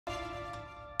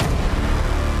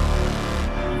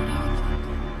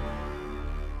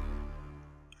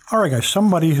All right, guys,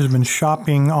 somebody has been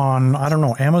shopping on, I don't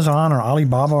know, Amazon or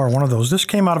Alibaba or one of those. This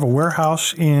came out of a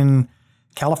warehouse in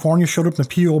California, showed up in the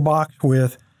P.O. box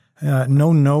with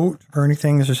no note or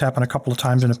anything. This has happened a couple of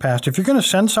times in the past. If you're going to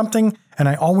send something, and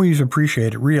I always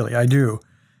appreciate it, really, I do,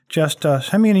 just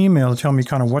send me an email to tell me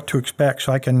kind of what to expect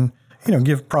so I can,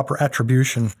 give proper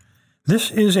attribution.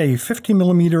 This is a 50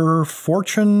 millimeter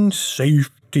Fortune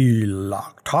safety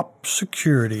lock, top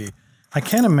security. I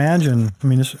can't imagine,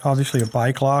 this is obviously a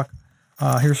bike lock.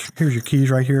 Here's your keys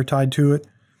right here tied to it.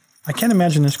 I can't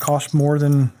imagine this costs more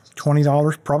than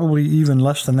 $20, probably even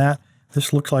less than that.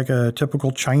 This looks like a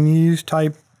typical Chinese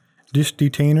type disc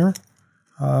detainer.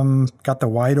 Got the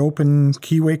wide open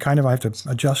keyway kind of. I have to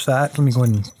adjust that. Let me go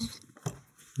ahead and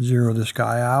zero this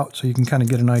guy out so you can kind of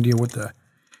get an idea what the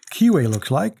keyway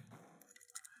looks like.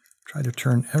 Try to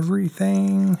turn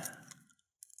everything.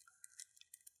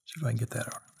 See if I can get that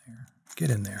out. Get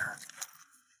in there.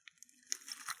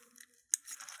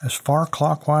 As far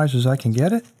clockwise as I can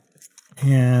get it.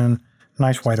 And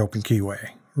nice wide open keyway.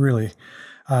 Really.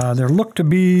 There look to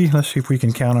be, let's see if we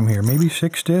can count them here, maybe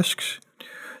 6 discs.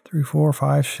 3, 4,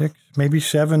 5, 6, maybe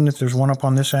 7 if there's one up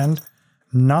on this end.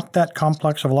 Not that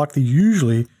complex of a lock. They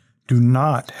usually do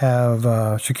not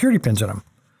have security pins in them.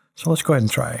 So let's go ahead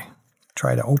and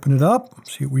try to open it up.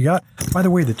 See what we got. By the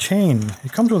way, the chain,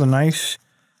 it comes with a nice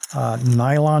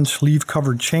nylon sleeve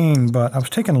covered chain, but I was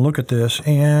taking a look at this,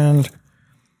 and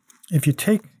if you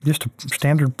take just a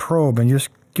standard probe and you just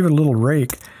give it a little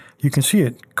rake, you can see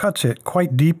it cuts it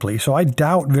quite deeply. So I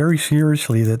doubt very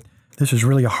seriously that this is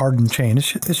really a hardened chain.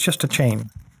 It's just a chain.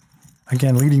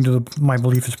 Again, leading to my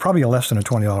belief it's probably less than a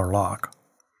 $20 lock.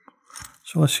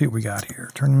 So let's see what we got here.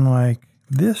 Turn like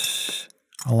this,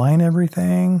 align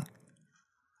everything,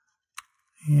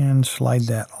 and slide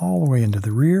that all the way into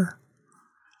the rear.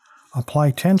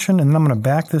 Apply tension, and then I'm going to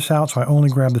back this out so I only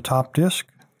grab the top disc.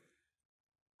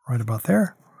 Right about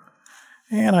there.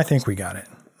 And I think we got it.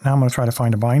 Now I'm going to try to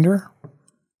find a binder.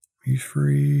 He's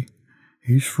free.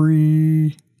 He's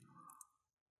free.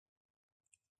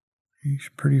 He's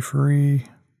pretty free.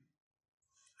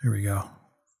 There we go.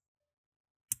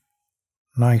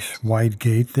 Nice wide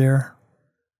gate there.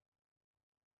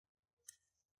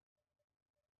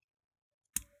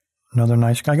 Another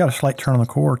nice guy. I got a slight turn on the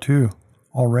core too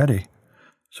already.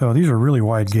 So these are really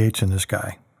wide gates in this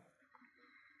guy.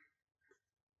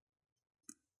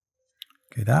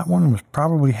 Okay, that one was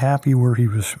probably happy where he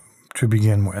was to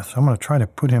begin with. So I'm going to try to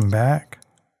put him back.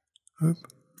 Oop.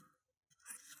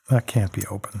 That can't be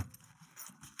open.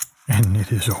 And it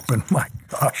is open. My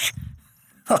gosh.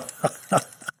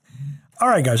 All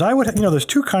right, guys. I would, there's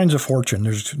two kinds of fortune.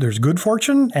 There's good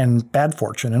fortune and bad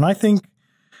fortune. And I think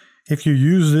if you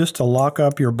use this to lock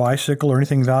up your bicycle or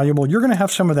anything valuable, you're going to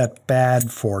have some of that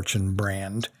bad fortune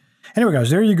brand. Anyway, guys,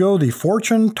 there you go. The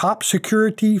Fortune Top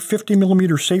Security 50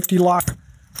 millimeter safety lock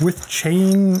with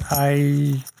chain.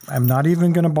 I am not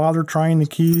even going to bother trying the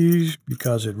keys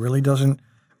because it really doesn't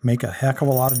make a heck of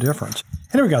a lot of difference.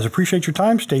 Anyway, guys, appreciate your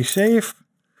time. Stay safe,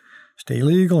 stay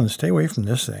legal, and stay away from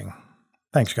this thing.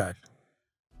 Thanks, guys.